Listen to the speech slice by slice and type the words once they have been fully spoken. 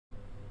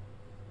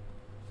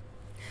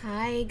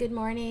Hi, good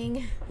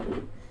morning.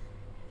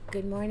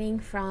 Good morning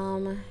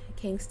from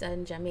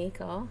Kingston,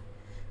 Jamaica,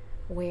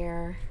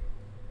 where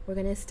we're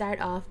going to start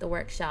off the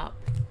workshop.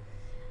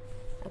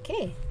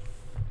 Okay,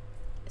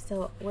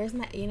 so where's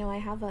my, I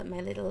have my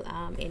little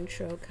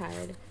intro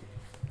card.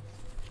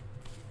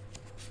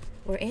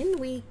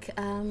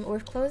 We're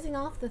closing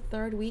off the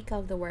third week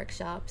of the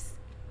workshops.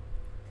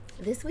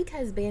 This week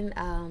has been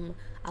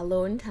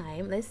alone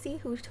time. Let's see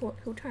who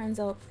turns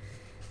up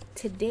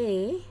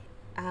today.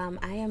 I'm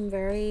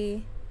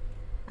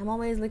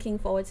always looking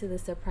forward to the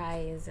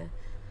surprise.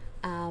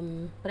 But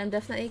I'm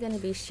definitely going to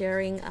be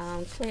sharing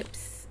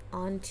clips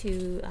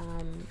onto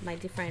my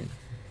different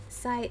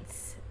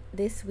sites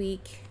this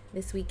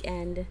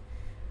weekend.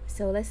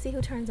 So let's see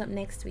who turns up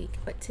next week.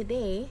 But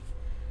today,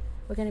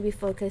 we're going to be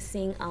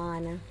focusing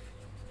on,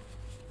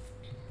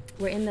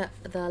 we're in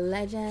the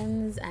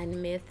Legends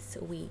and Myths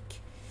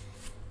week.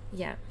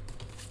 Yeah.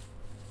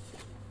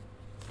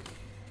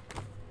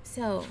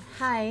 So,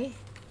 hi.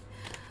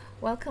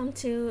 Welcome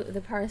to the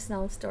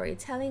Personal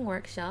Storytelling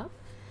Workshop.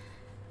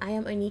 I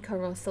am Oneika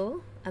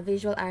Russell, a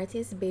visual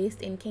artist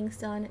based in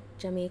Kingston,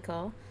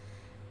 Jamaica.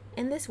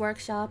 In this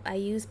workshop, I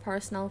use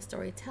personal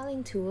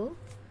storytelling tool,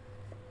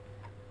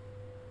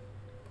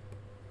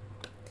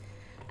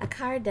 a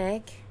card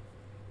deck,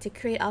 to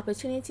create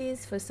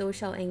opportunities for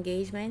social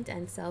engagement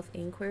and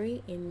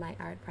self-inquiry in my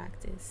art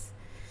practice.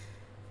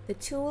 The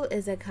tool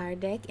is a card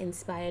deck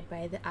inspired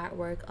by the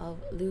artwork of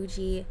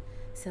Luigi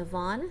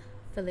Savon,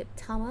 Philip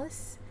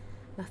Thomas,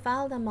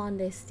 Mafalda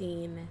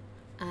Mondestine,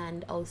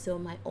 and also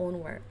my own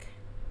work.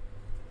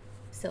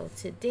 So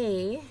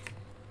today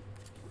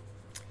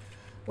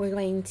we're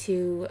going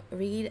to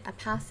read a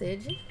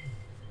passage.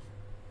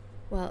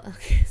 Well,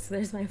 okay, so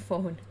there's my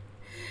phone.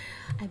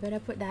 I better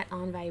put that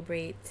on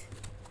vibrate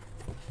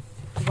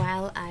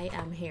while I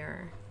am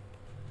here.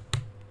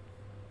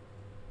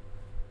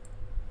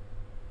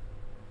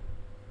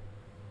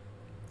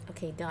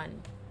 Okay,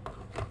 done.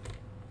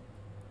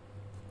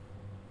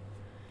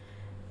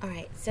 All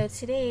right, so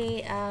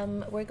today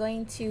we're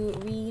going to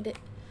read,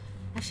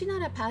 actually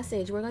not a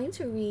passage, we're going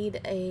to read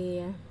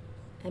a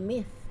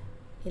myth,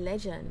 a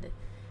legend.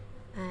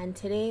 And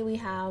today we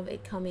have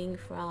it coming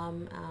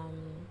from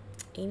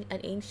an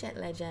ancient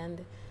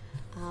legend.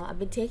 I've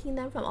been taking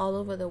them from all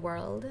over the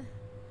world.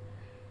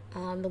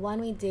 The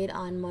one we did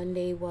on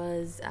Monday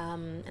was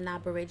an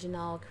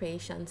Aboriginal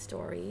creation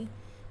story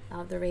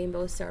of the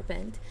rainbow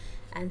serpent.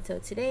 And so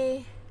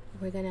today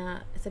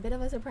it's a bit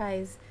of a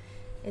surprise.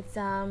 It's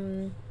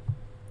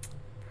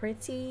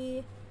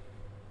pretty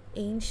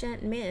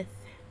ancient myth.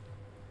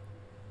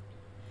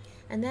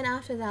 And then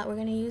after that, we're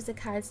going to use the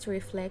cards to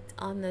reflect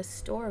on the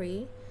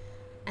story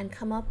and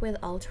come up with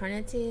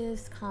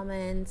alternatives,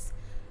 comments,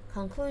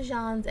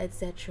 conclusions,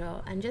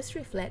 etc. and just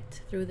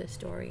reflect through the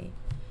story.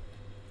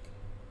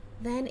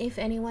 Then if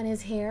anyone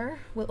is here,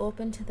 we'll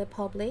open to the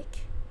public.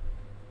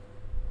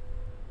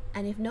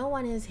 And if no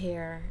one is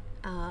here,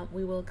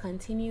 we will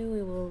continue.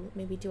 We will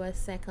maybe do a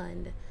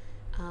second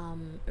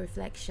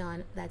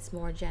reflection that's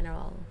more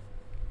general.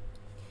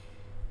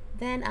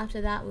 Then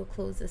after that, we'll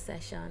close the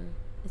session.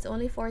 It's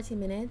only 40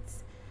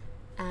 minutes.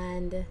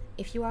 And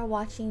if you are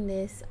watching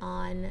this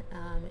on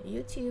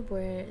YouTube,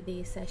 where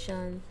the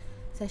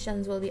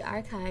sessions will be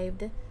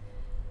archived,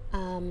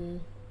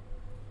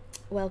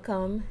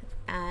 welcome.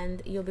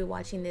 And you'll be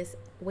watching this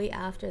way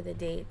after the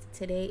date.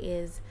 Today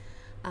is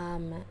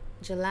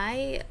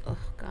July, oh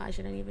gosh,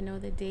 I don't even know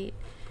the date.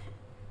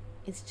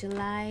 It's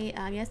July,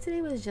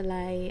 yesterday was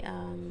July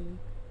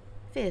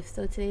 5th,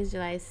 so today's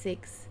July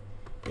 6th.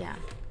 Yeah,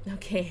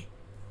 okay.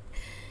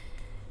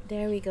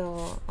 There we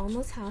go.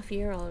 Almost half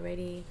year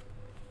already,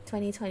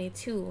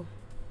 2022.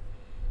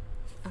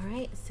 All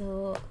right,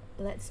 so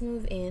let's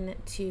move in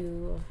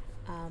to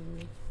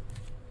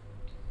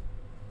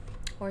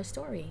our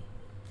story.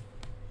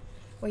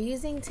 We're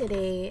using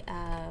today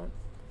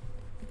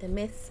the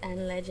Myths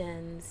and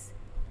Legends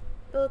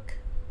book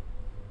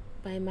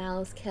by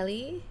Miles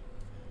Kelly.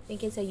 I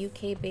think it's a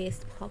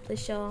UK-based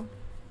publisher.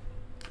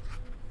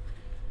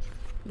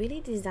 Really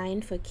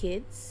designed for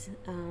kids.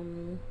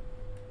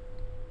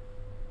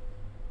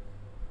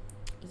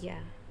 Yeah.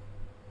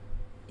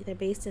 They're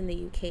based in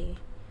the UK,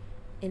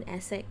 in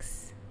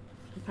Essex,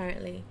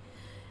 apparently.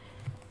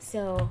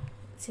 So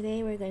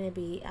today we're going to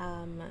be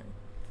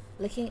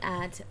looking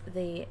at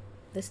the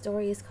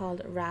story is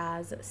called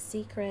Ra's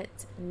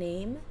Secret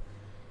Name,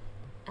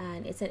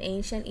 and it's an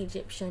ancient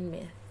Egyptian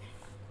myth.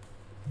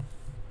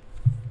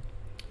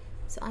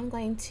 So I'm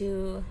going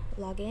to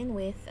log in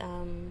with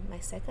my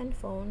second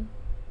phone,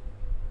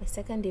 my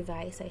second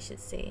device, I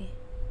should say.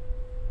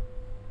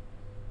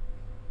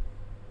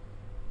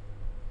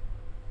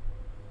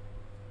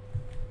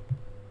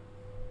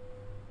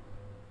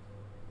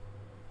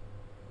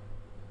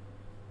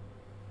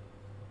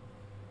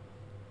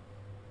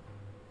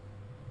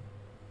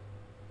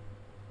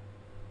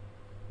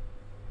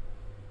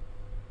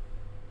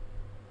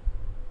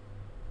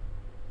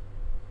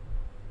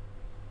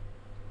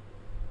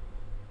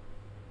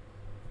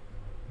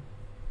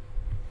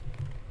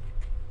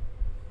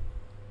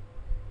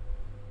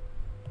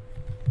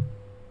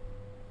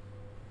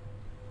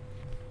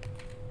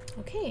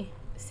 Okay,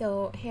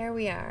 so here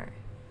we are,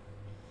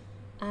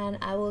 and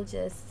I will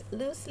just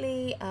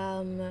loosely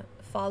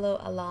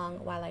follow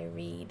along while I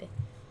read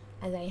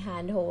as I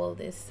handhold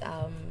this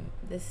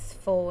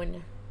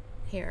phone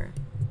here.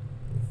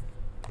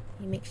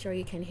 You make sure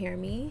you can hear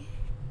me.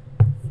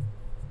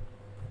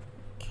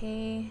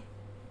 Okay.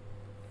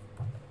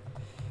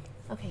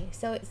 Okay,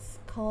 so it's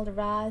called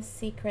Ra's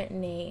Secret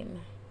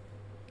Name.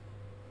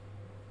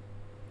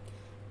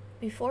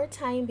 Before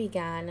time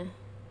began,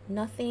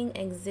 nothing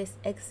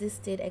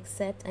existed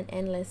except an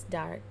endless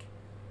dark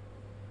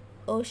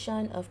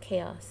ocean of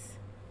chaos.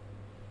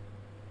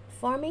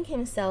 Forming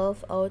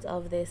himself out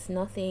of this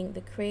nothing, the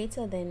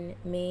Creator then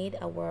made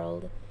a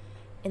world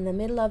in the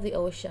middle of the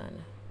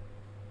ocean.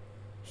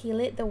 He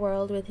lit the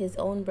world with his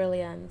own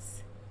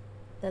brilliance,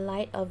 the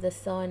light of the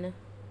sun,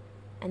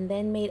 and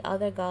then made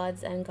other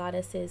gods and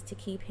goddesses to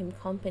keep him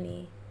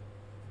company.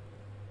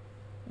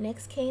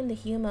 Next came the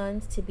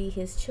humans to be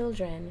his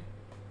children.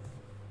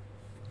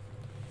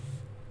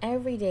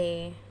 Every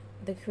day,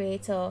 the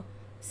Creator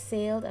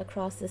sailed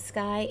across the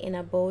sky in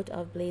a boat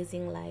of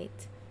blazing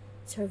light,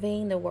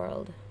 surveying the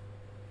world.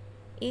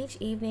 Each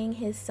evening,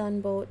 his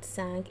sunboat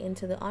sank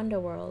into the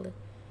underworld,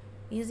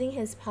 using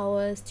his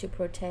powers to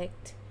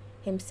protect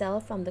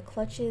himself from the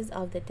clutches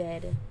of the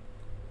dead.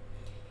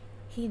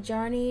 He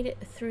journeyed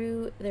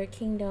through their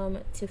kingdom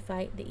to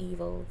fight the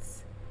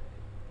evils.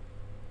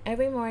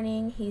 Every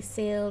morning, he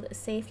sailed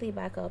safely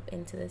back up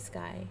into the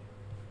sky.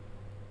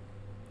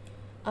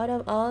 Out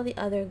of all the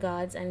other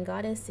gods and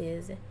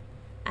goddesses,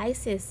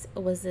 Isis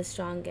was the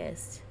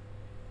strongest,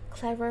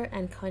 clever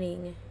and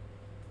cunning.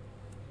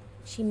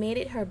 She made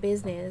it her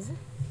business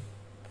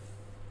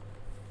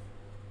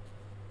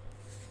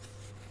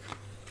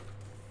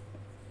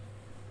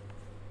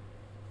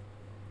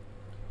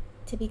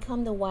to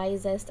become the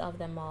wisest of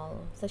them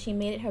all. So she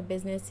made it her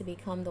business to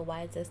become the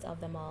wisest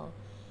of them all.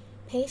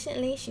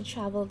 Patiently, she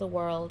traveled the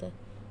world,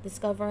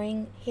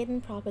 discovering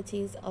hidden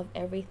properties of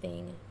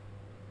everything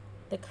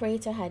the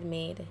Creator had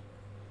made.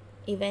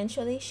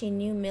 Eventually, she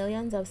knew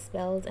millions of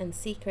spells and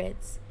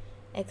secrets,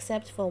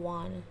 except for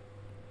one.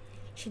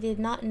 She did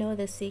not know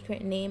the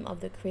secret name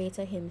of the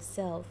Creator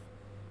himself,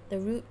 the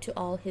root to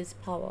all his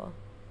power.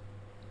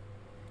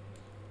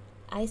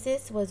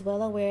 Isis was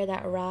well aware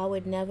that Ra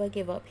would never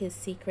give up his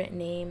secret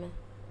name,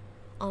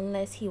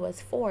 unless he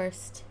was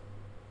forced.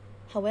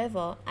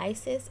 However,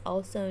 Isis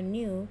also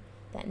knew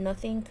that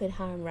nothing could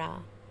harm Ra.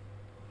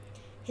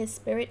 His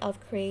spirit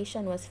of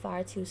creation was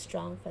far too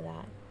strong for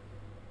that.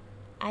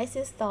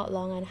 Isis thought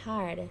long and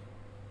hard.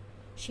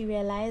 She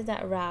realized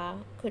that Ra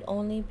could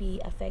only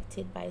be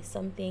affected by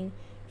something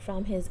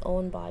from his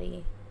own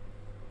body.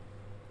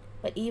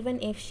 But even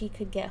if she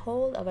could get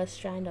hold of a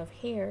strand of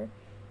hair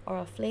or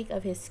a flake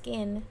of his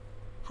skin,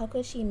 how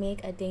could she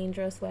make a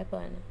dangerous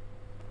weapon?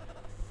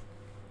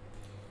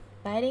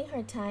 Biding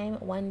her time,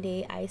 one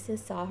day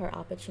Isis saw her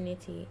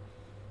opportunity.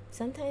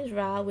 Sometimes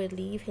Ra would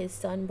leave his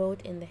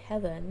sunboat in the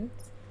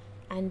heavens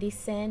and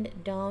descend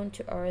down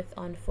to earth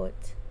on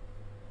foot.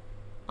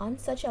 On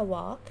such a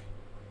walk,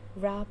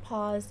 Ra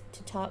paused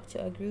to talk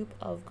to a group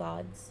of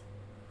gods.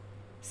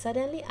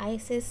 Suddenly,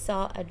 Isis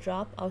saw a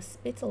drop of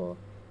spittle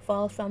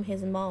fall from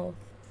his mouth.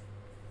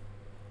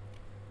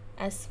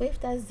 As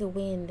swift as the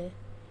wind,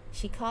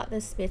 she caught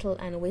the spittle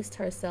and whisked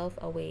herself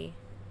away.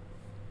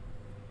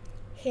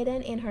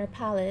 Hidden in her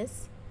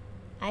palace,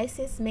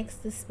 Isis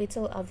mixed the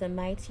spittle of the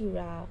mighty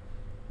Ra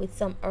with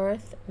some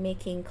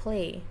earth-making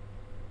clay.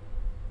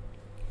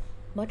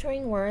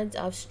 Muttering words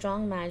of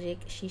strong magic,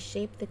 she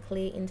shaped the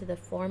clay into the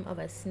form of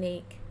a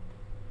snake.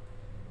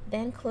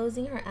 Then,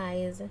 closing her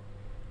eyes,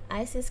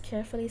 Isis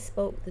carefully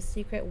spoke the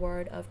secret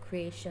word of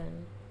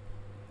creation.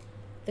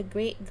 The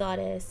great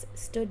goddess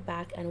stood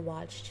back and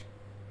watched.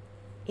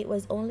 It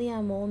was only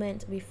a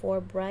moment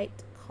before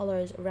bright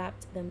colors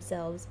wrapped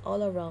themselves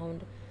all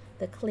around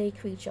the clay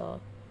creature,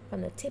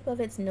 from the tip of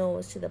its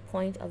nose to the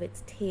point of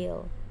its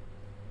tail.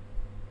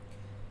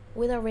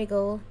 With a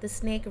wriggle, the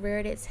snake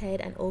reared its head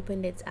and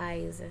opened its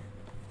eyes.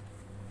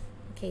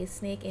 Okay,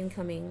 snake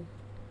incoming.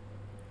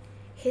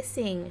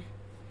 Hissing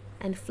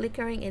and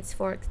flickering its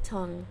forked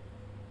tongue,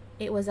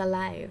 it was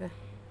alive.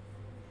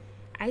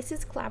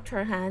 Isis clapped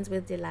her hands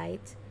with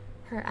delight,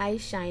 her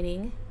eyes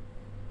shining.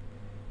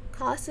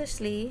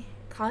 Cautiously,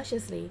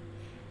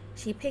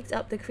 she picked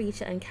up the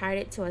creature and carried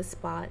it to a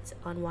spot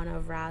on one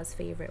of Ra's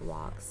favorite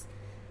walks.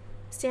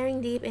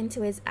 Staring deep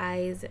into its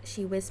eyes,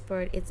 she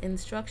whispered its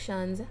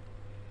instructions,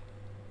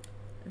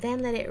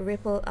 then let it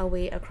ripple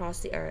away across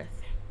the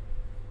earth.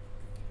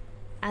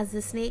 As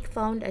the snake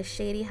found a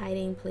shady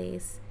hiding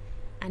place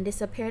and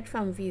disappeared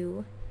from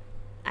view,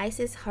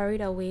 Isis hurried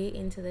away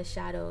into the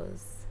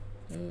shadows.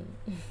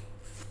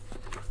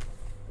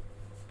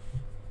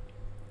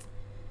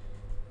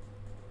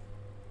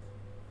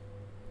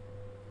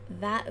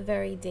 That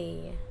very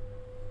day,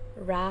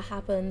 Ra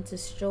happened to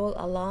stroll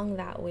along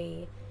that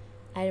way,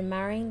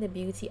 admiring the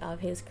beauty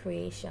of his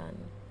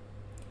creation.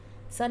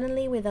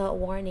 Suddenly, without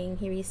warning,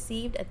 he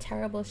received a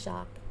terrible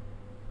shock.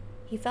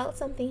 He felt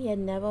something he had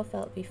never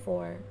felt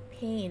before: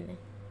 pain.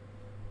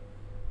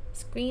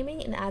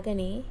 Screaming in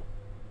agony,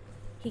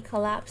 he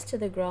collapsed to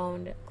the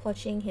ground,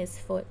 clutching his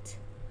foot.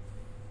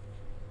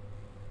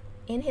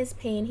 In his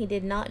pain, he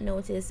did not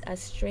notice a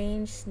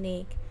strange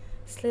snake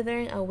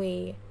slithering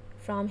away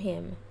from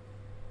him,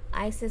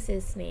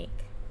 Isis's snake.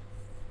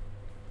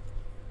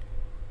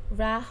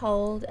 Ra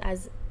howled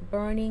as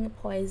burning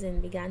poison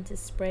began to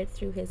spread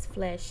through his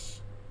flesh.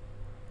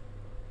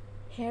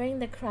 Hearing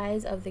the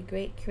cries of the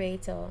great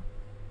creator,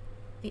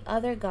 the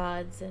other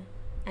gods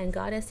and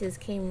goddesses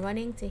came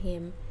running to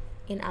him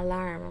in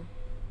alarm.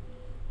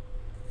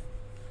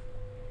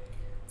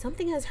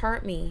 Something has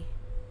hurt me.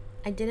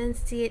 I didn't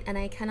see it and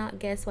I cannot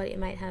guess what it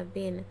might have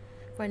been,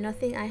 for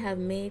nothing I have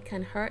made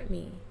can hurt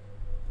me.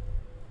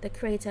 The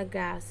creator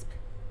gasped.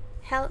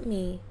 Help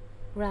me,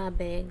 Ra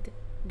begged,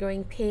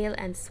 growing pale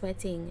and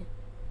sweating.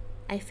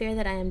 I fear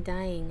that I am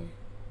dying.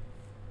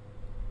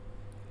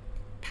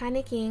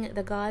 Panicking,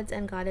 the gods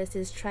and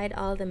goddesses tried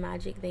all the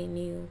magic they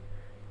knew,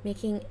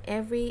 making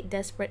every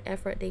desperate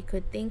effort they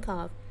could think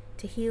of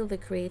to heal the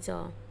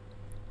creator.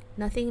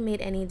 Nothing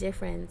made any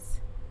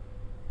difference.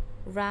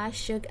 Ra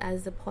shook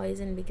as the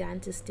poison began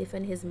to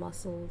stiffen his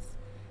muscles.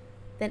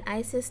 Then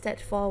Isis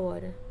stepped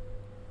forward.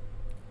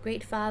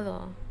 Great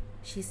Father,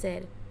 she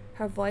said,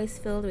 her voice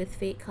filled with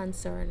fake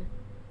concern.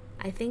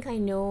 I think I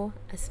know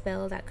a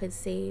spell that could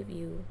save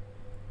you,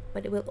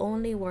 but it will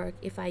only work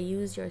if I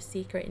use your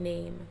secret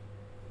name.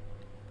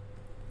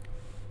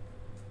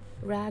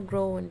 Ra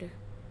groaned,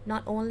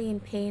 not only in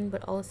pain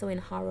but also in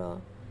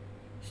horror.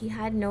 He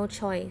had no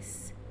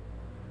choice.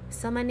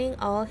 Summoning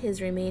all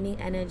his remaining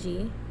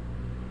energy,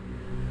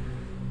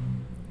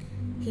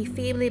 he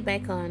feebly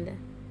beckoned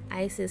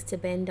Isis to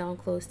bend down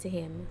close to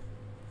him.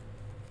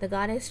 The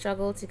goddess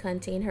struggled to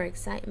contain her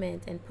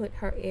excitement and put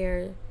her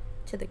ear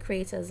to the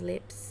creator's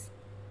lips.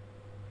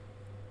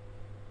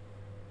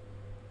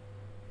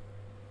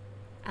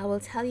 I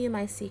will tell you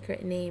my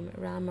secret name,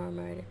 Ra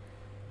murmured,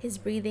 his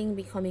breathing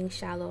becoming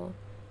shallow,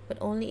 but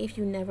only if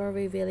you never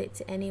reveal it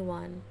to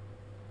anyone.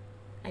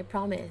 I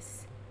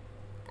promise,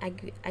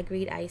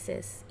 agreed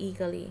Isis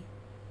eagerly.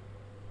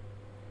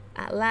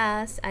 At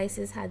last,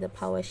 Isis had the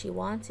power she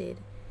wanted.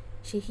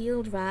 She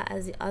healed Ra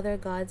as the other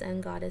gods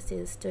and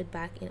goddesses stood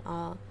back in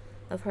awe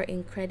of her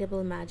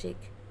incredible magic.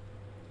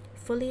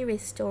 Fully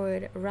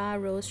restored, Ra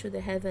rose through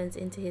the heavens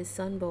into his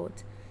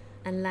sunboat,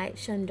 and light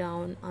shone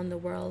down on the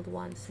world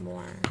once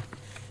more.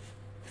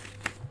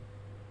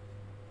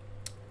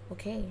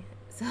 Okay,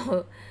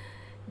 so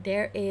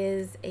there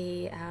is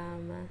a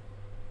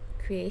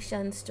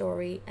creation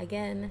story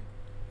again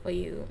for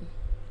you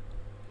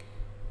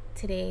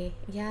today.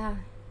 Yeah,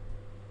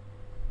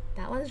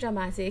 that one's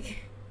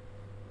dramatic.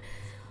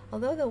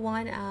 Although the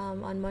one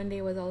on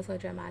Monday was also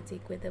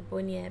dramatic with the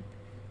bunyip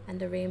and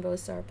the rainbow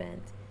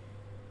serpent.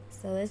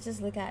 So let's just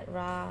look at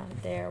Ra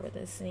there with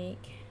the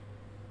snake.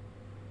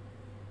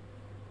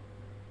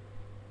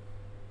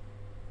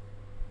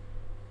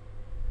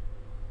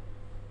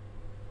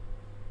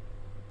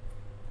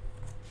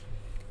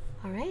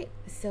 All right,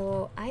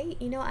 so I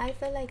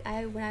felt like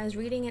when I was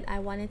reading it, I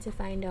wanted to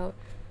find out,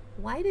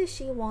 why does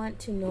she want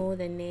to know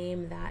the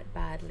name that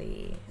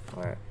badly?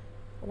 Or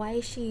why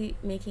is she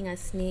making a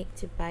snake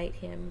to bite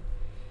him?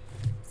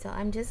 So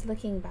I'm just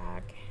looking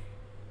back.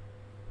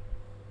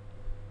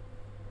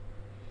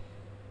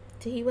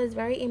 So he was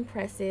very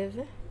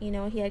impressive. He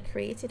had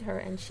created her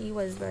and she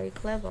was very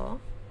clever.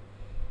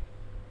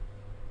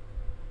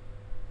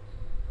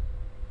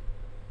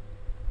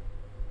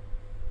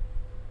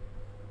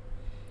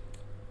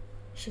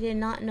 She did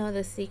not know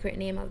the secret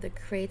name of the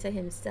creator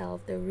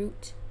himself, the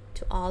root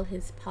to all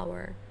his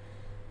power.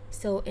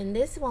 So in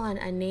this one,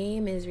 a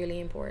name is really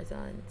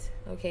important.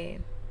 Okay.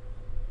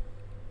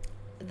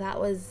 That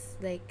was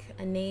like,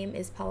 a name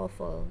is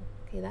powerful.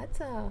 Okay,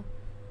 that's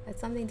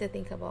something to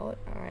think about.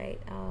 All right.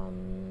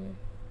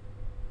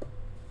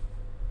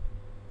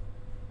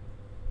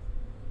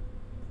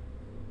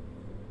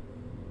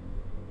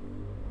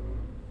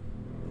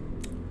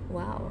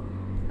 Wow.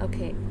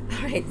 Okay.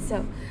 All right.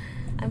 So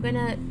I'm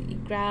gonna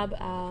grab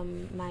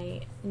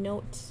my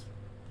note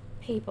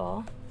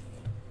paper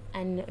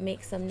and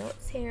make some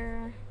notes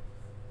here.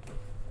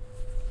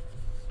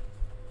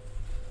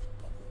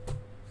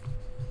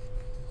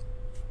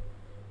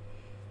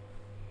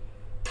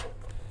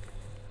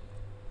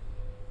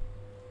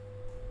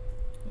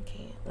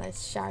 Okay,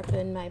 let's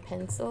sharpen my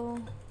pencil.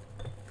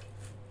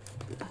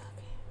 Okay.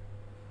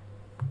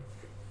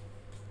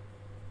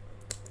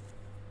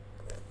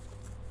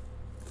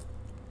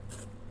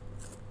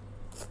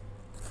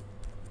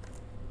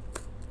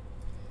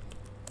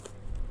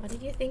 What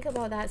did you think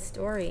about that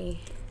story?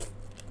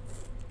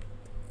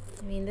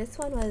 I mean, this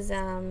one was,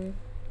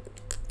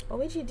 what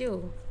would you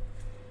do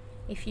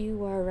if you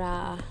were,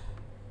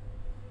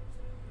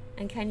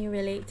 and can you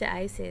relate to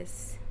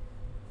Isis?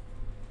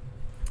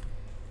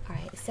 All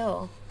right,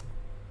 so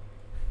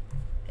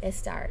let's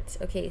start.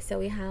 Okay, so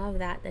we have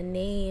that the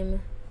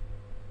name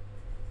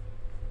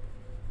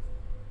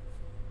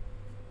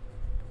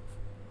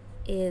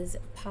is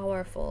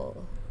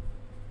powerful.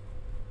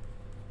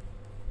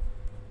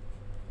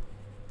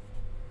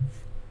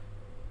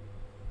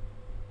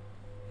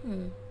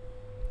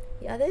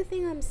 The other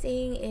thing I'm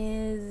seeing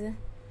is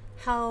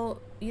how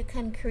you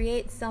can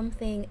create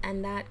something,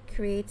 and that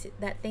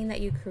thing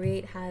that you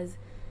create has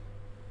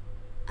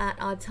an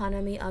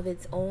autonomy of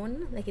its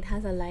own, like it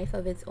has a life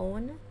of its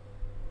own.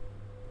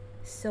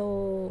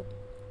 So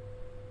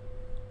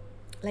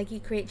like you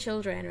create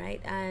children,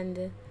 right?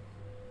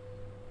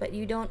 But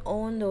you don't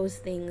own those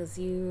things.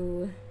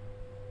 You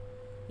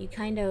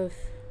kind of,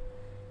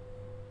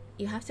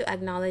 you have to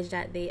acknowledge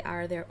that they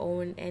are their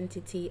own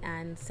entity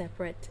and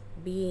separate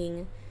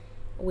being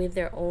with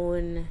their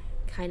own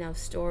kind of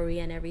story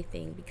and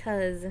everything.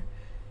 Because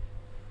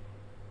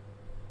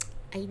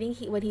I think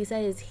what he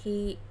said is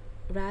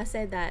Ra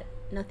said that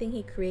nothing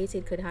he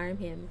created could harm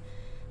him.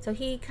 So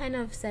he kind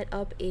of set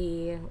up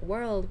a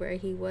world where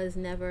he was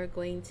never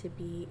going to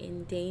be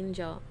in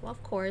danger. Well,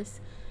 of course,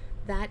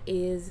 that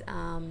is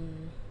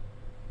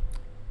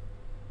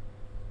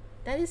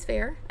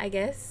fair, I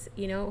guess.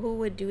 You know, who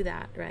would do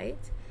that, right?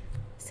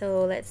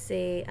 So let's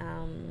say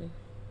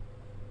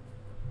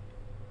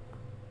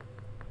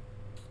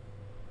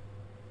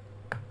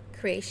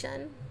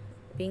creation,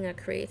 being a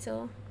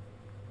creator.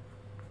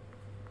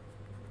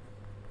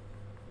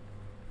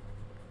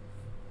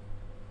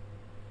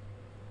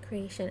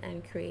 Creation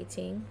and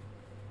creating.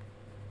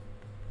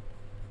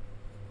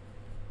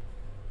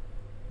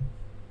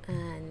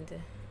 And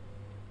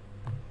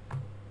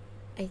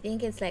I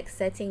think it's like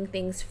setting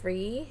things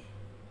free,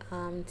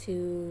 I'm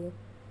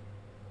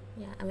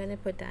gonna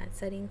put that,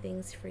 setting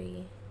things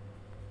free.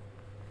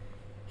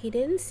 He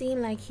didn't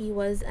seem like he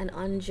was an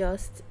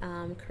unjust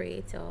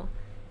creator.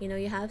 You know,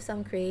 you have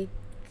some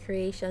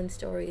creation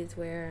stories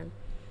where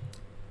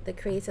the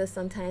creator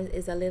sometimes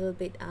is a little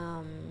bit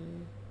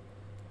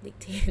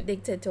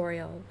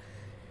dictatorial.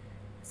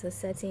 So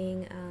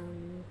setting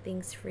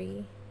things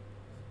free.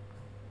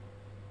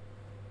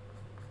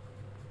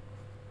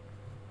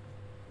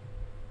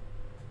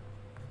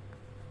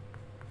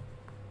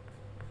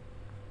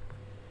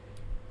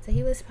 So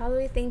he was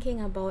probably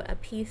thinking about a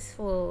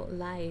peaceful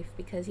life,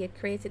 because he had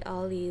created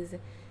all these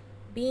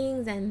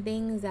beings and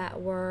things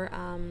that were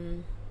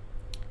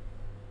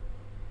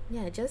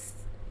just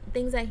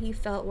things that he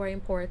felt were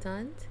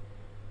important,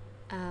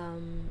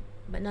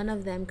 but none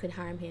of them could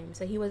harm him.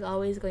 So he was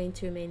always going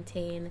to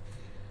maintain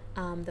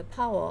the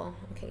power.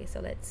 Okay, so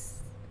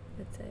let's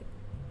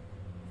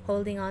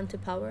holding on to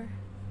power,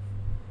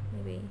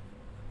 maybe.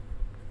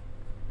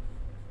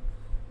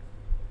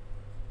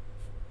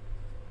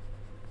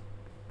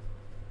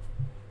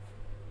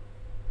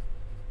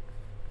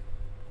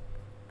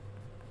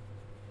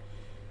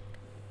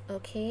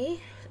 Okay,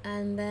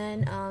 and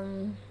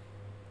then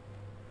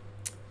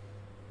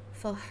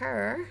for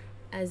her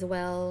as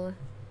well,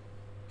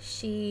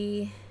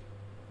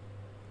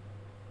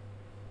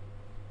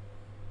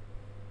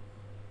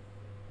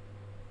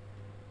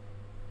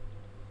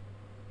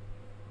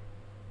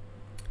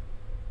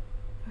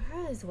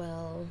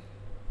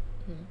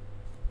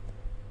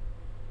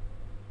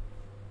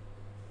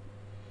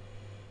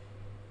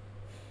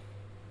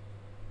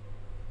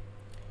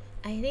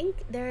 I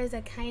think there is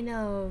a kind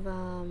of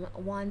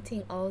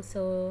wanting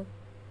also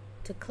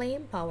to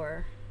claim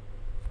power.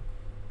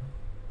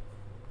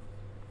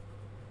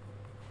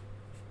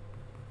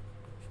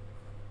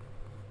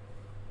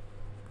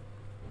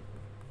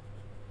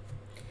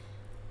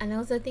 And I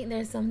also think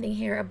there's something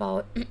here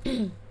about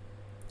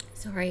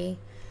sorry,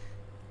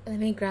 let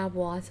me grab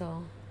water.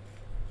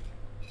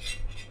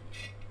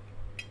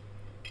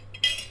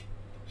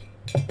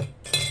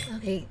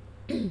 Okay,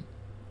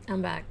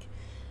 I'm back.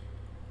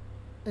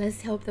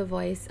 Let's hope the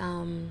voice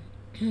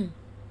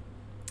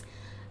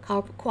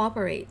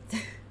cooperates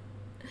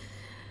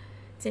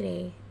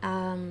today.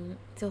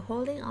 So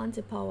holding on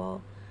to power,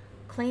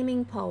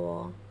 claiming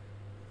power,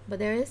 but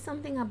there is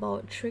something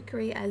about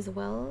trickery as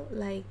well,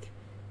 like,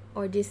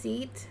 or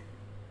deceit,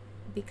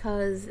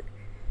 because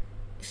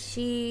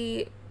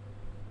she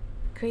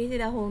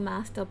created a whole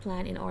master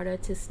plan in order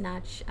to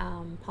snatch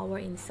power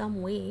in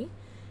some way,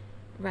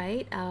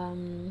 right?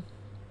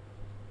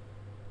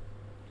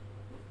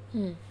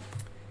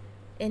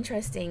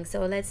 Interesting.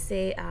 So let's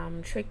say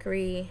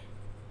trickery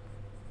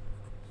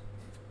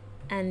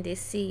and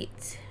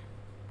deception.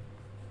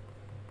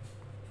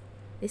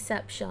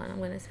 I'm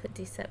gonna put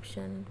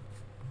deception.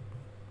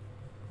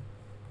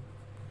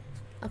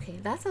 Okay,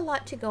 that's a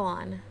lot to go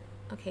on.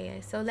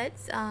 Okay, so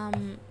let's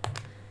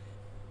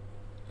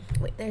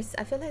wait,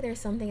 I feel like there's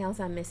something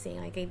else I'm missing.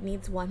 Like it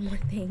needs one more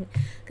thing,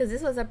 because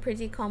this was a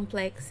pretty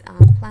complex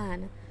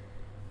plan.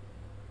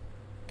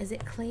 Is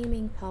it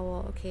claiming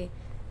power? Okay.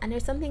 And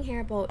there's something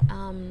here about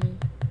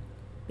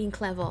being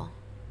clever,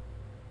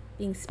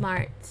 being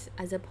smart,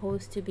 as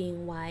opposed to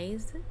being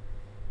wise.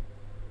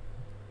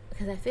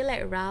 Because I feel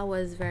like Ra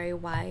was very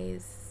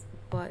wise,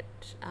 but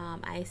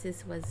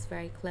Isis was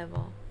very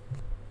clever.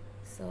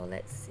 So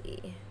let's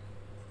see.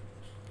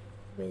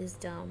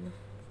 Wisdom.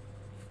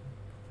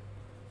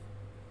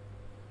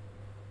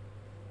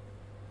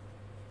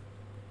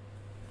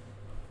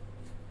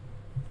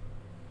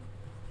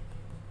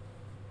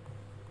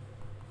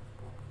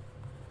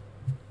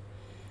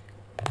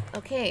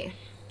 Okay,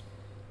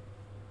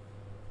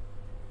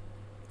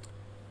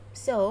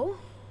 So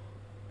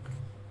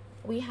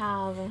we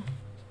have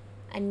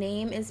a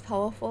name is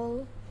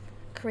powerful,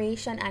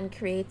 creation and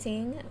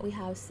creating, we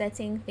have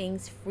setting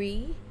things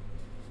free,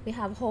 we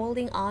have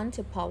holding on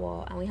to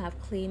power, and we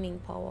have claiming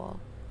power,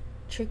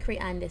 trickery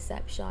and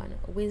deception,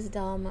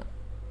 wisdom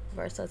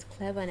versus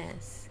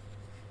cleverness.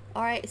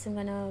 All right, so I'm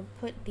gonna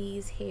put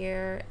these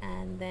here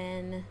and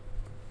then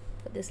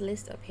put this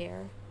list up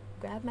here.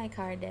 Grab my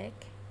card deck.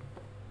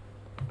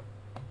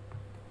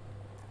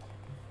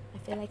 I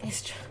feel like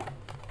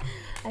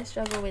I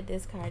struggle with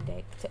this card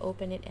deck to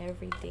open it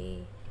every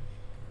day.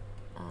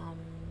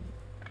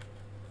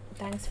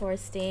 Thanks for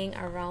staying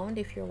around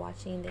if you're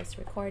watching this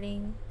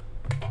recording.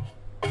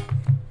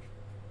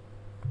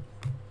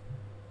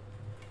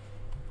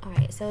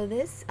 Alright, so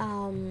this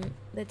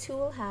the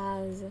tool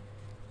has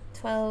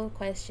 12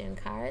 question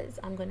cards.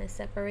 I'm going to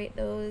separate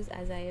those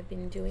as I have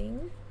been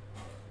doing.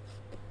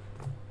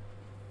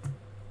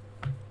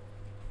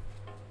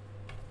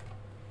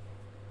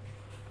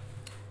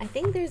 I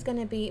think there's going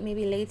to be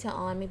maybe later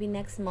on, maybe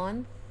next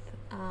month,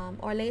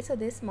 or later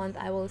this month,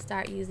 I will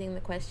start using the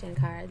question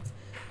cards.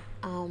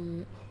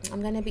 I'm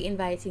going to be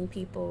inviting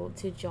people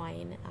to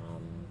join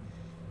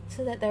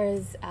so that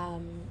there's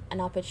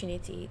an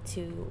opportunity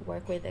to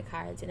work with the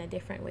cards in a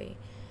different way.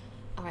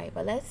 All right,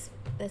 but let's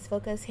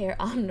focus here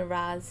on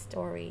Ra's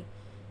story.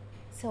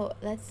 So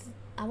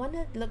I want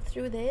to look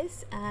through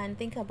this and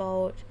think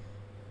about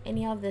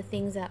any of the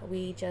things that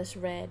we just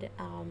read.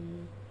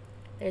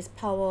 There's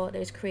power,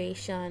 there's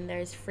creation,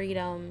 there's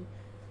freedom,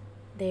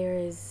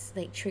 there's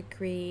like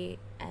trickery,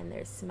 and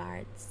there's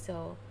smart.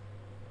 So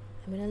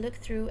I'm gonna look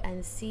through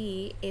and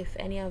see if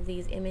any of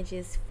these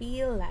images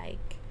feel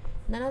like,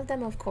 none of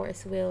them of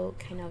course will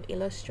kind of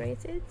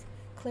illustrate it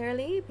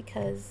clearly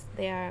because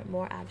they are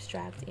more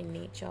abstract in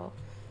nature,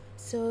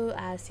 so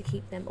as to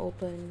keep them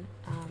open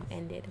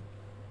ended.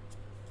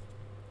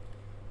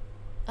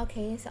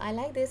 Okay, so I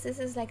like this. This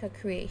is like a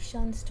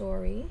creation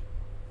story.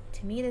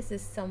 To me, this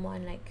is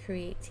someone like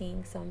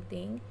creating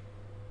something,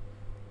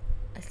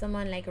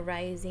 someone like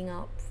rising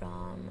up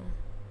from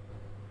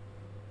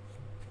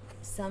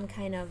some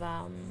kind of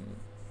I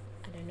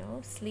don't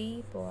know,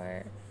 sleep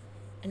or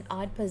an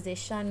odd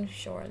position.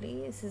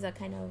 Surely this is a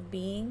kind of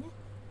being,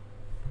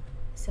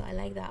 so I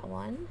like that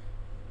one.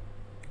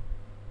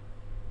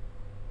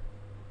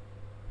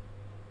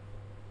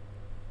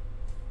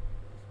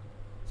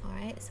 All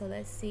right, so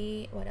let's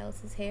see what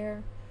else is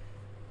here.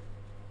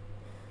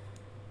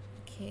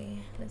 Okay,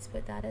 let's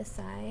put that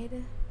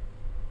aside.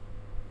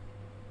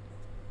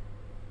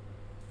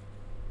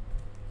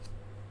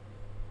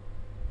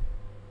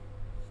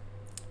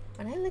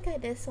 When I look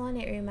at this one,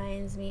 it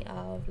reminds me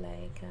of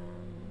like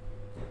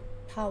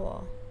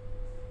power.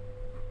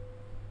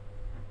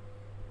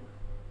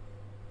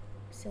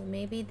 So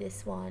maybe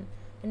this one,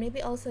 and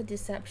maybe also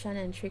deception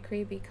and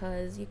trickery,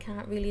 because you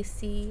can't really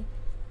see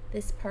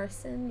this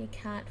person. You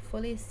can't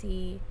fully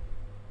see.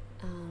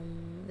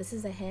 This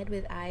is a head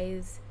with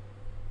eyes,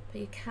 but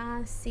you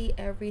can't see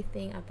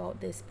everything about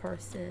this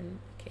person.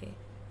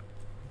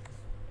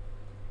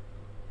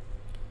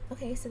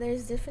 Okay, so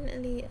there's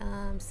definitely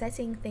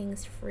setting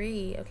things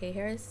free. Okay,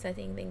 here's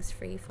setting things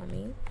free for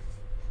me.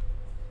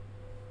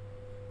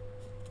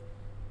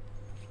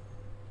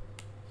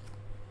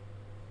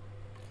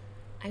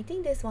 I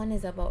think this one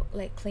is about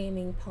like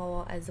claiming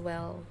power as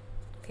well.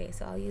 Okay,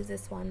 so I'll use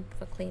this one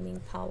for claiming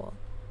power.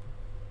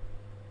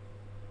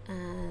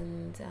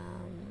 And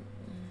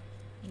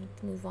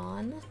let's move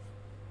on.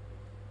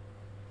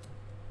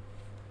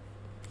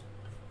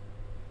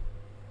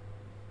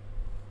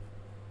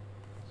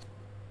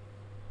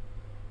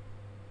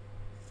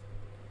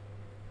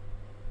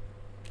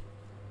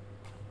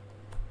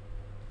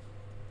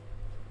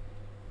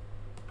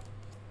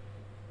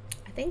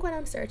 I think what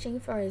I'm searching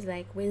for is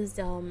like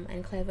wisdom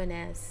and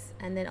cleverness,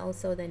 and then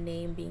also the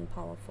name being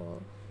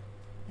powerful.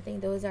 I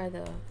think those are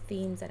the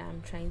themes that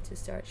I'm trying to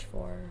search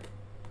for.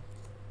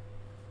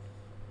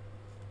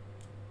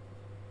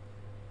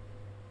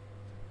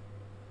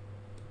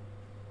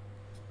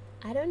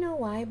 I don't know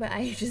why, but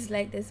I just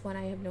like this one.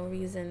 I have no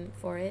reason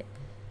for it.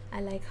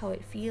 I like how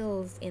it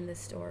feels in the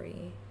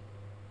story.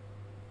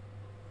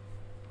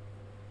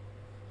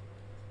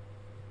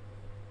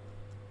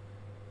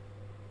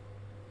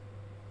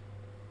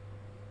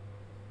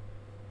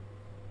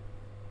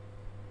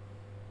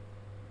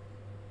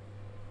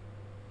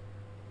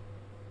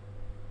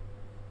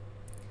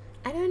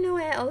 I don't know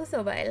why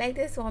also, but I like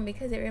this one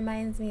because it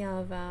reminds me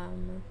of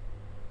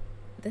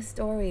the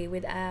story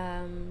with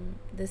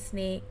the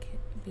snake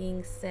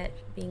being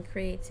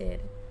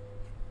created.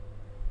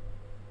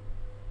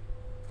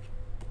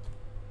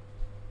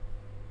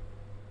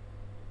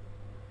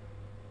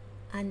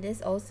 And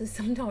this also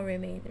somehow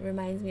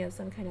reminds me of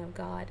some kind of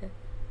god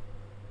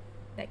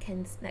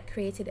that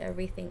created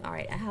everything. All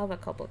right, I have a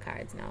couple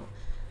cards now,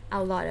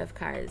 a lot of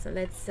cards.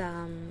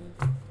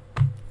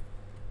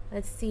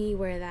 Let's see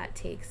where that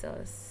takes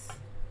us.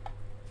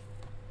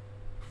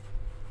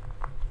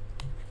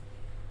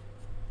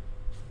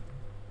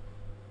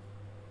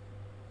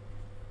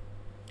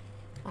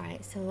 All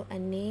right, so a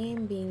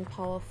name being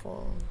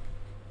powerful.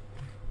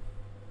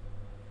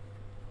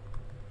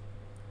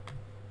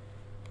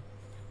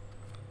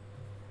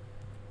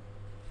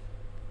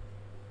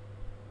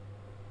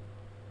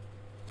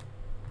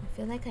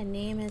 feel like a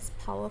name is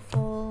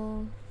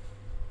powerful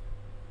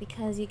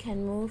because you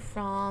can move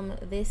from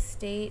this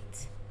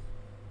state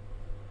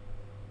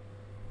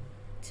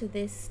to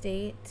this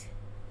state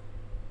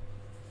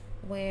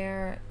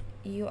where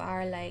you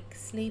are like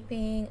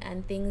sleeping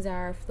and things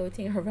are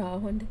floating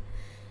around.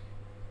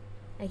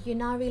 Like you're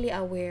not really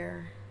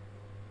aware.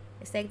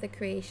 It's like the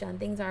creation,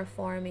 things are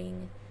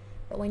forming.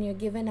 But when you're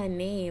given a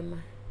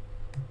name,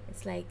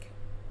 it's like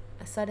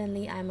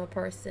suddenly I'm a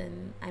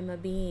person, I'm a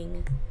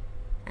being.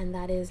 And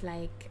that is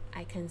like,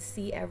 I can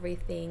see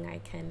everything. I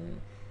can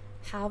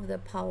have the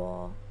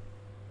power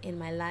in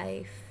my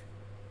life.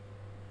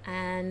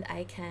 And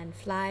I can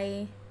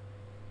fly.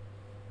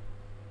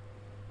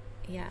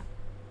 Yeah.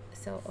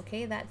 So,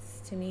 okay, that's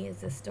to me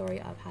is the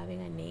story of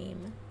having a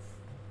name.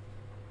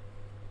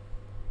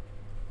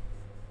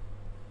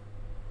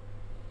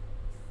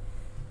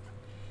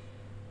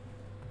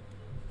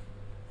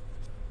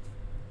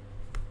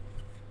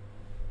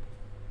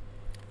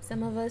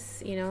 Some of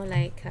us, you know,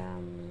 like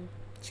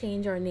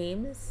change our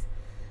names.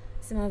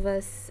 Some of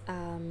us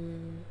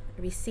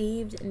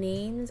received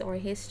names or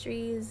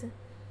histories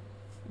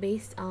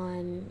based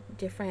on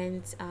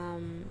different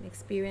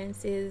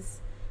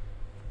experiences.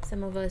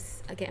 Some of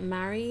us get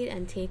married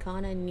and take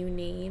on a new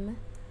name.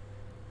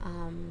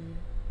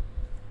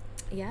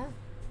 Yeah,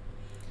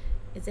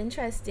 it's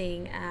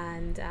interesting,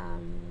 and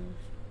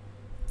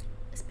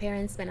as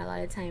parents spend a lot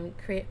of time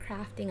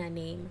crafting a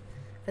name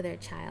for their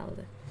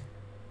child.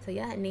 So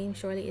yeah, a name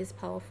surely is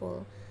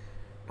powerful.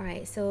 All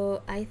right,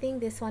 so I think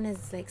this one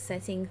is like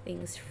setting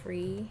things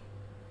free.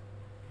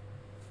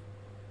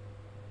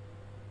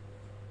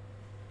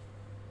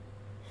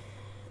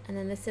 And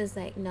then this is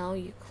like, now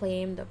you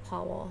claim the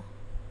power.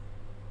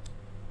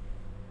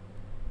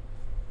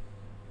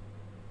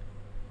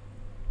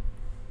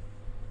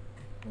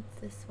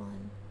 What's this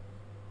one?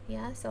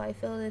 Yeah, so I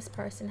feel this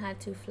person had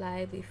to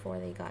fly before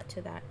they got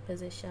to that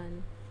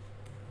position.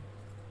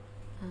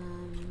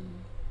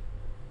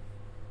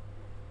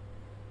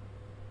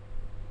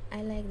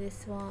 I like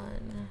this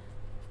one.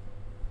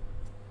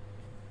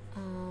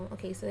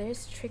 Okay, so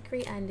there's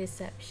trickery and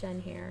deception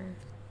here.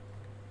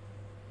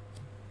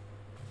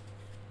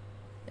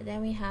 But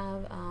then we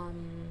have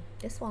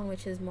this one,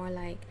 which is more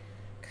like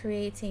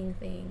creating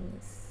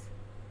things.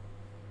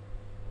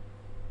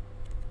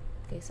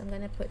 Okay, so I'm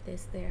gonna put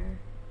this there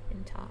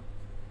in top.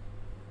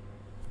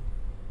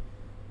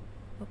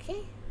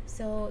 Okay,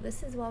 so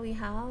this is what we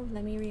have.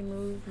 Let me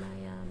remove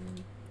my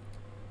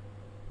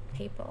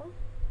paper.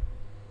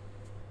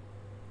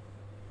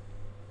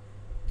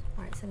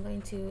 Alright, so I'm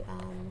going to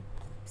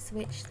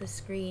switch the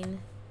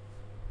screen.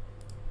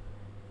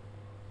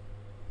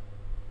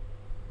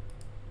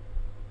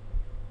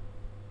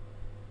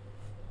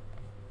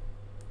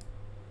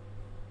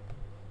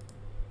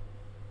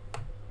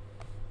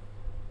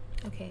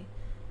 Okay,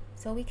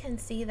 so we can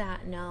see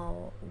that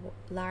now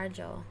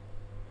larger.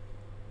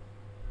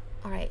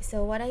 Alright,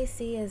 so what I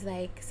see is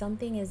like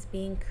something is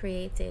being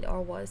created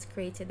or was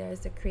created.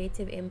 There's a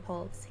creative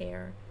impulse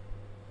here.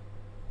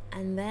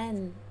 And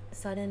then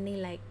suddenly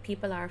like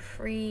people are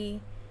free,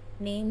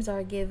 names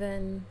are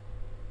given.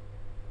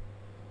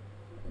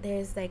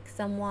 There's like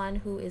someone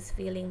who is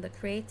feeling, the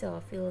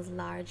creator feels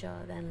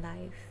larger than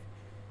life.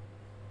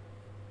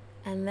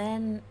 And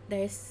then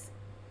there's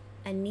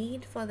a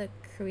need for the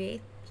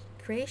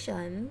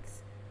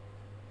creations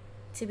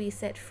to be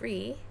set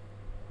free.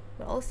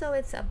 But also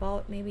it's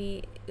about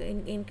maybe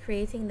in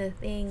creating the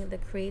thing, the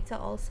creator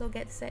also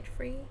gets set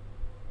free.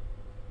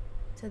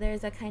 So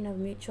there's a kind of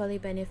mutually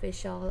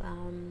beneficial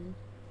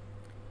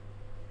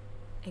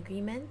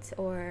agreement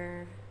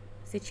or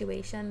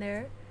situation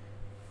there.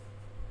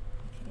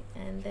 Okay,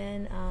 and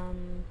then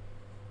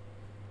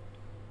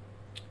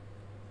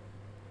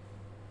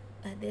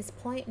at this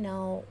point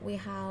now we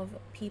have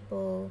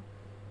people,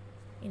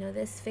 you know,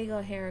 this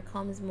figure here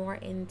comes more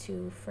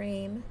into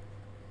frame,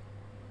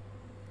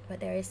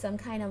 but there is some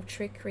kind of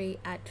trickery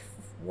at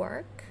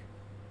work.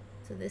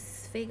 So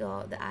this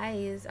figure, the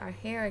eyes are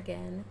here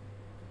again,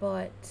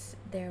 but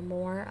they're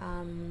more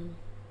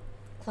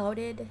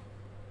clouded.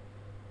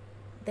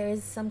 There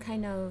is some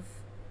kind of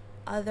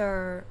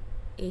other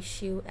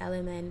issue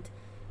element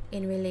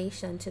in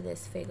relation to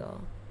this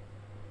figure.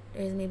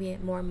 There's maybe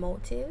more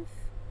motive,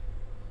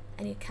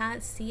 and you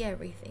can't see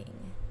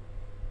everything.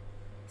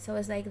 So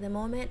it's like the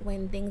moment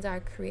when things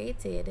are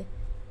created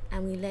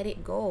and we let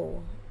it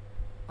go,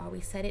 or we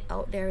set it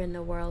out there in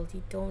the world,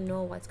 you don't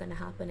know what's going to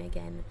happen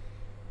again.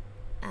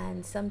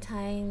 And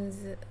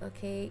sometimes,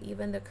 okay,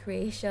 even the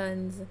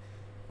creations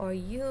or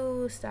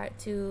you start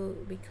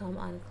to become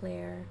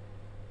unclear.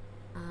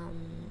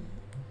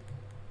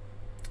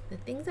 The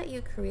things that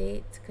you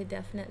create could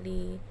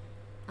definitely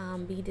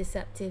be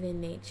deceptive in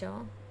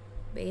nature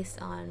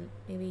based on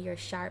maybe your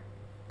sharp,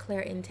 clear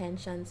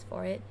intentions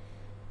for it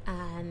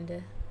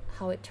and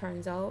how it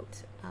turns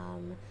out.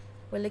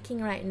 We're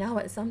looking right now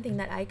at something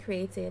that I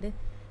created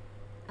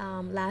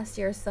last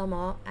year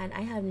summer, and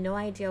I have no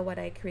idea what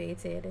I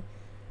created,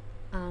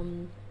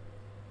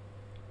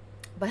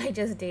 but I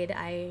just did.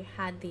 I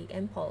had the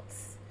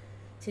impulse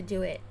to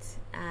do it,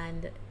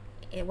 and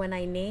when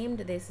I named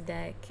this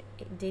deck,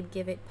 it did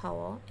give it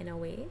power in a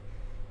way.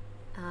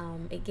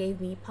 It gave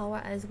me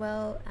power as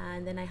well,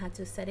 and then I had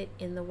to set it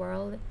in the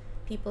world.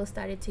 People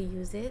started to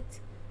use it,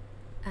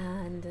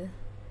 and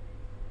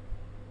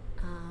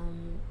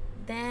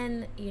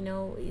then, you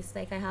know, it's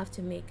like I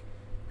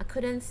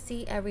couldn't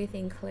see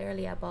everything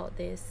clearly about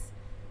this.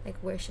 Like,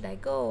 where should I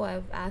go?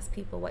 I've asked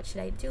people, what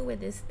should I do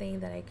with this thing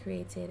that I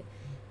created?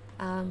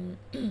 I've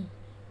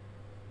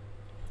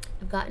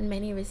gotten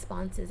many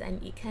responses,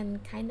 and it can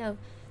kind of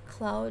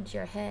cloud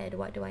your head.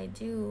 What do I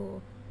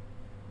do?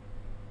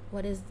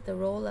 What is the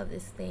role of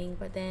this thing?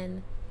 But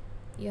then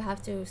you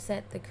have to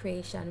set the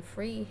creation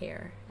free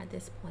here at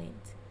this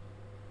point.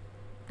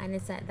 And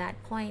it's at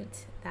that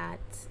point that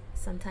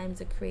sometimes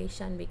the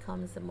creation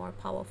becomes the more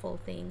powerful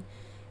thing.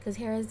 Because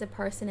here is the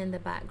person in the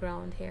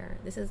background here.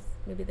 This is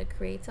maybe the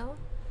creator.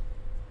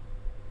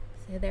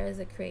 So there is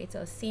a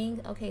creator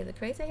seeing, okay, the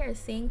creator here is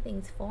seeing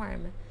things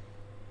form,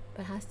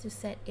 but has to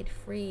set it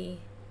free.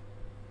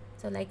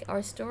 So like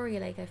our story,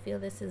 like I feel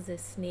this is a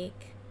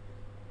snake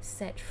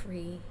set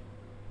free.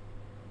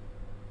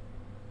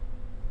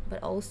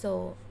 But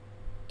also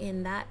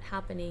in that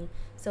happening,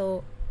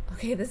 so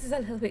okay, this is a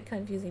little bit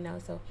confusing now.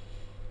 So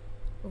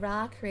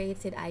Ra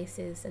created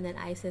Isis, and then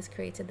Isis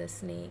created the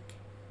snake,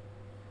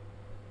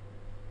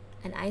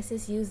 and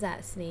Isis used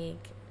that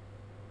snake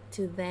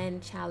to then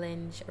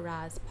challenge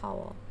Ra's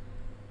power.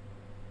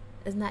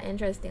 Isn't that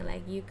interesting?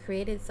 Like, you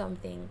created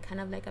something, kind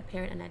of like a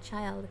parent and a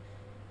child.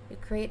 You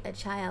create a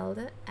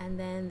child, and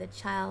then the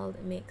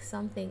child makes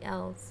something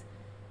else,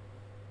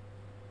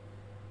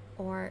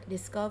 or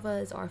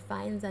discovers or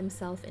finds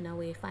themselves in a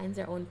way, finds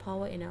their own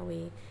power in a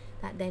way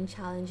that then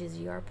challenges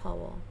your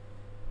power.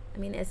 I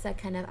mean, it's a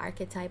kind of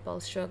archetypal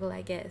struggle,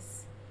 I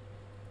guess.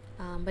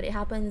 But it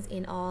happens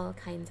in all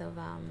kinds of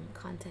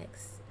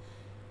contexts.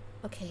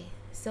 Okay,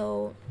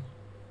 so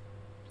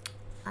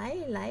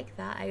I like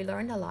that. I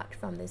learned a lot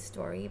from this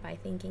story by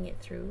thinking it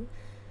through.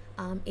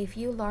 If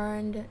you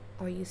learned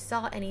or you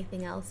saw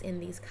anything else in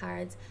these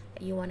cards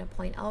that you want to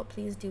point out,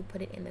 please do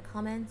put it in the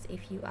comments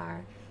if you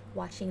are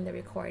watching the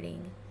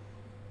recording.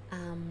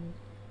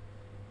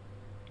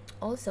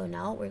 Also,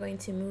 now we're going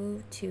to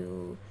move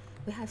to,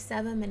 we have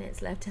 7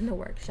 minutes left in the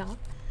workshop,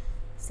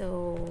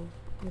 so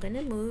I'm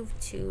gonna move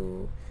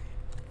to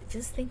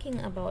just thinking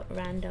about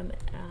random,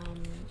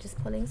 just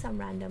pulling some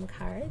random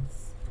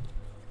cards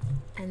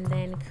and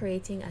then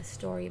creating a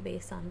story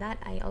based on that.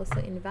 I also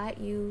invite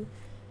you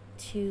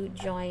to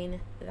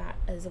join that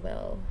as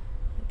well.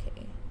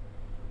 Okay.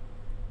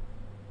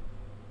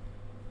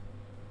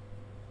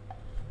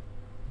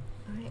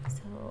 Alright,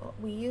 so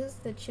we use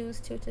the choose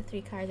 2 to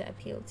 3 cards that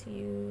appeal to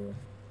you.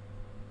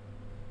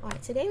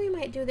 Alright, today we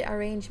might do the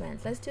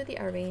arrangements. Let's do the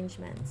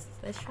arrangements.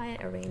 Let's try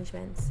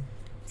arrangements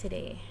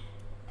today.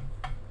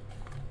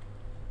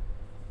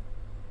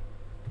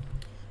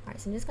 Alright,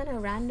 so I'm just gonna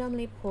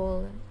randomly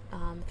pull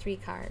 3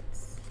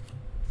 cards.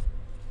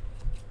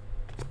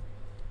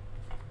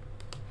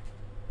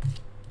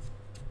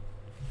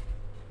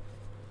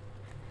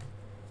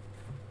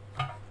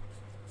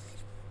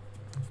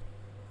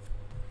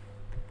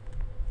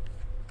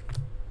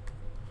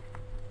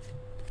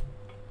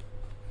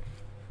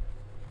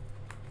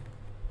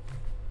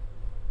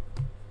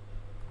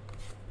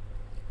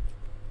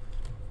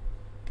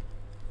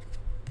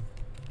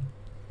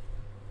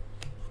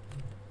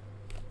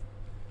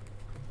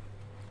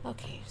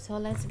 Okay, so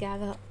let's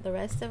gather the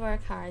rest of our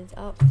cards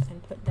up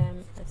and put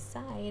them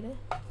aside.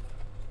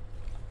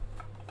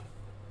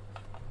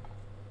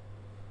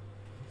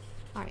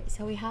 Alright,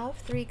 so we have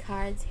 3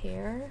 cards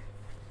here.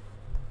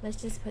 Let's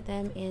just put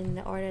them in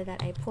the order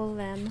that I pull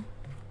them.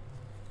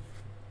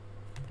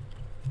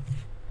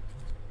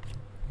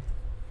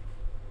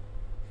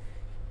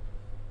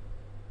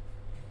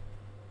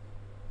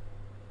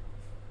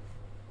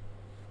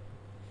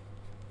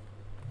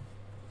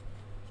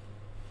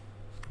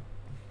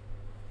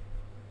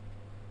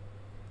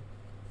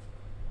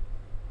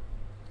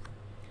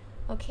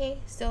 Okay,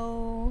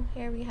 so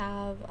here we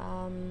have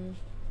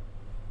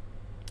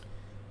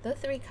the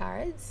 3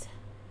 cards.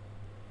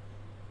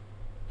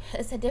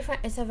 It's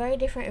a very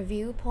different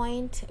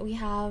viewpoint. We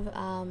have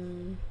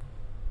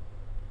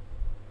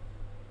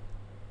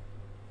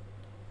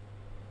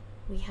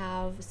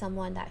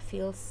someone that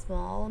feels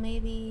small,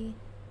 maybe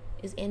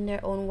is in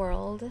their own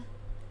world,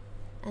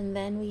 and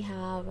then we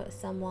have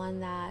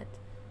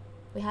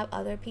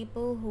other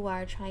people who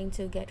are trying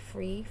to get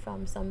free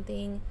from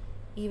something,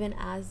 even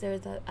as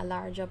there's a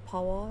larger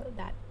power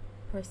that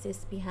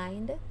persists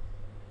behind.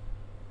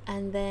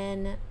 And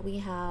then we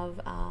have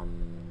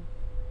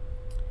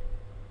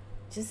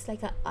just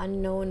like an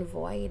unknown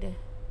void.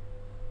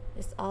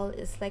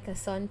 It's like a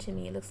sun to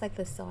me. It looks like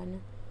the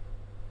sun,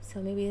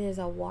 so maybe there's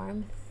a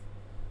warmth.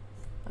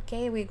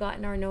 Okay, we got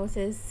in our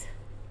noses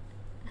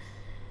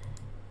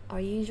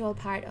our usual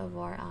part of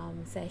our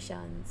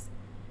sessions,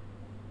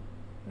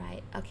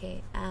 right?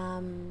 Okay,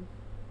 on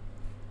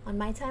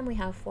my time we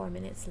have 4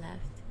 minutes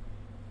left,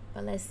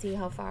 but let's see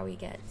how far we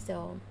get.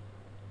 So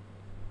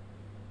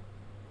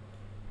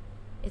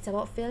it's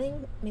about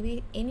feeling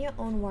maybe in your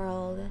own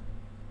world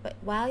But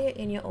while you're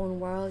in your own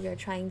world, you're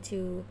trying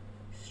to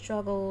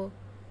struggle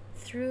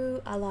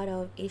through a lot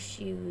of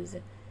issues.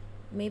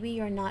 Maybe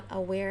you're not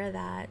aware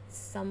that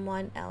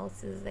someone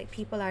else is, like,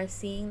 people are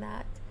seeing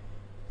that,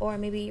 or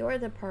maybe you're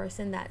the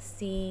person that's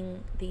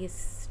seeing these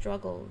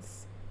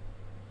struggles.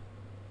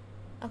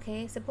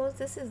 Okay, suppose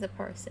this is the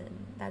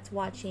person that's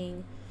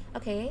watching.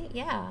 Okay,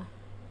 yeah.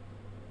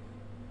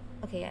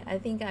 Okay, I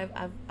think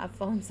I've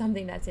found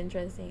something that's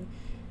interesting.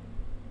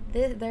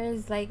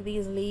 There's like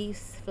these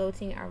leaves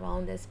floating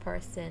around this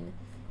person.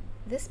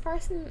 This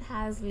person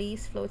has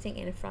leaves floating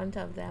in front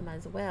of them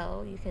as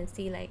well. You can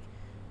see like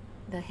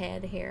the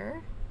head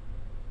here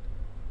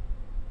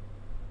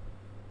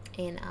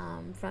in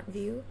front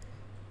view.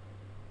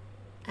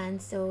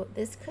 And so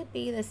this could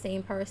be the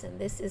same person.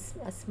 This is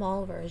a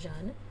small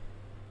version,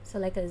 so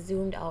like a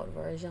zoomed out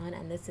version,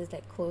 and this is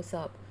like close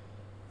up.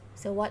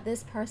 So what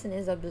this person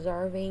is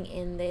observing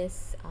in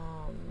this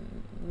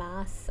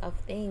mass of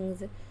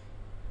things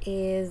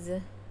is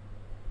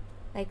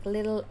like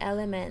little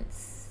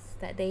elements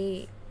that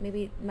they,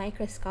 maybe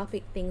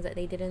microscopic things that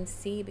they didn't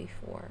see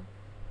before.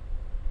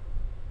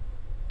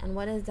 And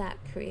what does that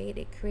create?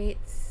 It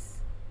creates,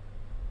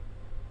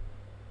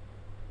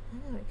 I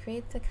don't know, it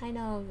creates a kind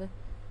of,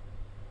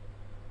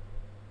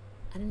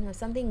 I don't know,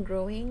 something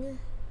growing.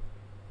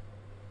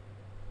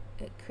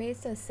 It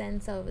creates a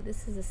sense of,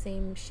 this is the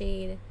same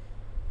shade,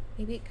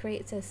 maybe it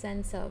creates a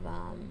sense of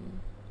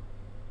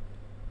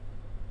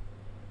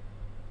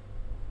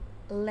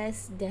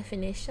less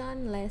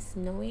definition, less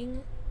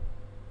knowing,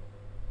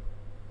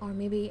 or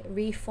maybe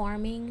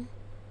reforming.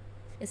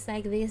 It's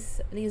like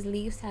these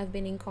leaves have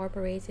been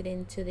incorporated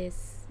into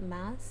this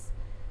mass.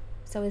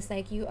 So it's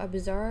like you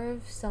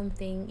observe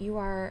something, you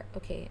are,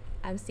 okay,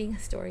 I'm seeing a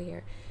story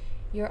here.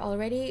 You're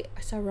already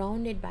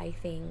surrounded by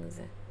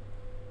things.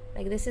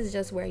 Like this is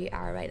just where you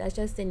are, right? That's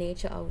just the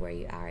nature of where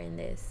you are in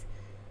this.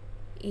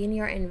 In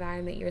your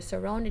environment, you're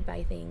surrounded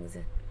by things.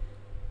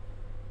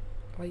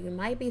 Or you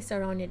might be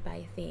surrounded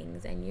by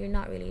things and you're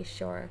not really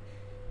sure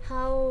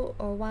how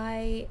or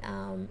why.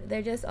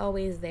 They're just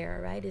always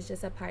there, right? It's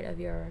just a part of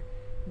your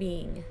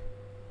being.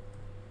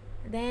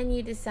 Then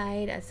you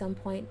decide at some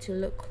point to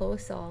look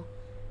closer,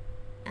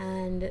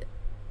 and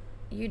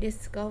you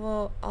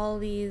discover all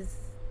this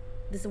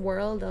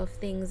world of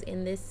things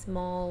in this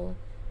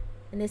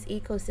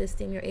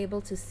ecosystem. You're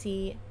able to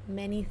see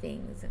many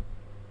things,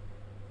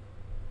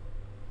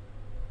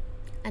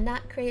 and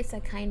that creates a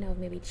kind of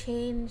maybe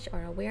change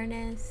or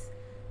awareness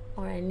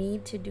or a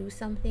need to do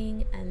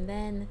something. And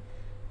then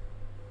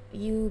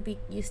you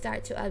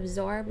start to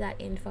absorb that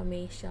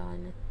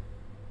information,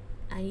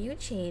 and you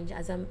change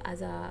as a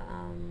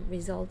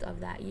result of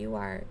that. You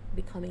are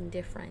becoming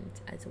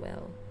different as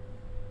well,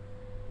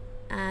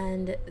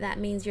 and that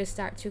means you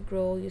start to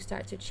grow, you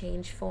start to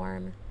change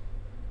form.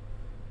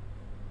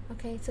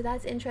 Okay, so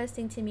that's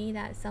interesting to me,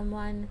 that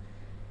someone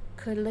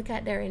could look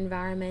at their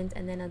environment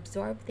and then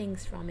absorb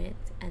things from it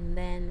and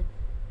then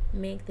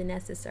make the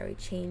necessary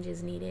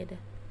changes needed.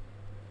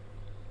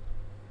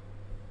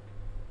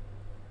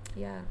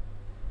 Yeah.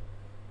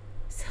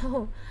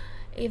 So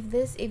if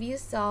you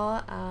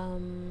saw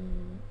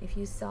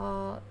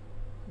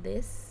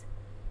this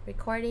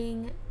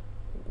recording,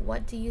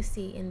 what do you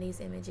see in these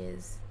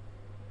images?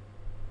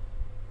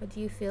 What do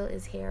you feel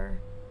is here?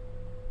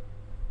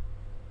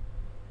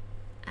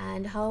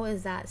 And how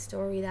is that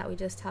story that we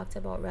just talked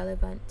about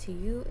relevant to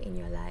you in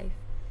your life?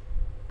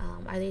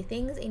 Are there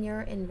things in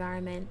your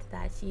environment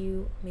that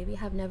you maybe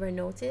have never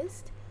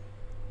noticed?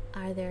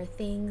 Are there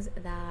things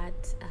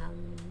that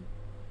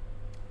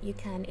you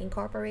can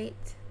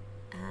incorporate?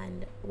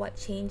 And what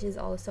changes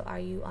also are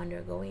you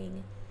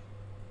undergoing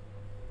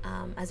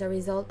as a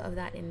result of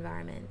that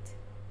environment?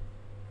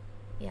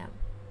 Yeah.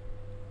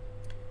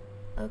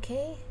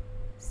 Okay,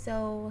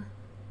 so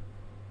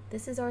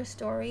this is our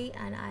story,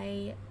 and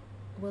I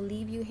will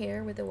leave you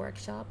here with the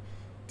workshop.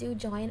 Do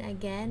join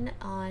again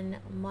on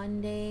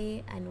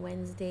Monday and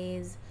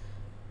Wednesdays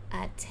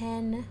at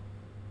 10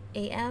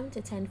 a.m.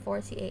 to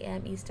 10:40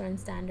 a.m. Eastern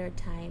Standard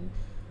Time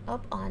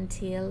up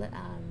until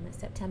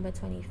September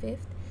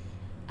 25th.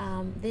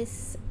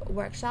 This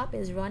workshop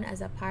is run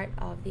as a part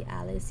of the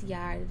Alice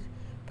Yard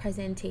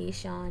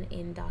presentation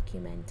in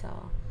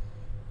DOCUMENTA.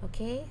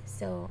 Okay,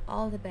 so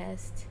all the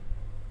best.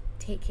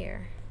 Take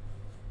care.